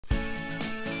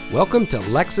Welcome to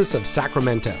Lexus of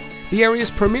Sacramento, the area's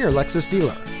premier Lexus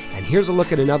dealer. And here's a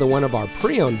look at another one of our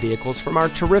pre-owned vehicles from our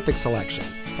terrific selection,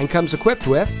 and comes equipped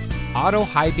with auto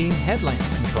high beam headlamp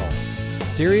control,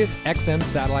 Sirius XM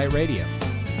satellite radio,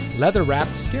 leather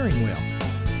wrapped steering wheel,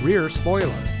 rear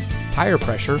spoiler, tire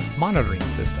pressure monitoring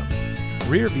system,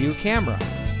 rear view camera,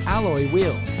 alloy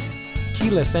wheels,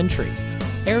 keyless entry,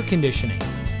 air conditioning,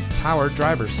 power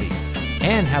driver's seat,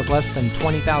 and has less than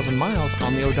 20,000 miles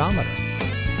on the odometer.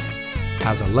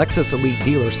 As a Lexus Elite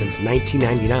dealer since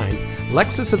 1999,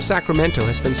 Lexus of Sacramento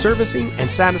has been servicing and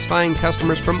satisfying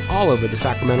customers from all over the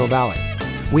Sacramento Valley.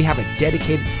 We have a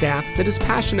dedicated staff that is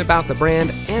passionate about the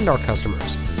brand and our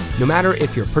customers. No matter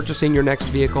if you're purchasing your next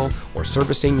vehicle or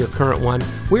servicing your current one,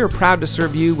 we are proud to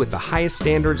serve you with the highest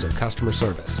standards of customer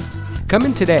service. Come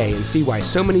in today and see why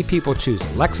so many people choose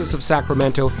Lexus of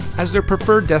Sacramento as their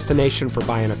preferred destination for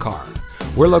buying a car.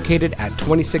 We're located at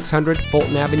 2600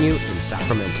 Fulton Avenue in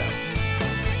Sacramento.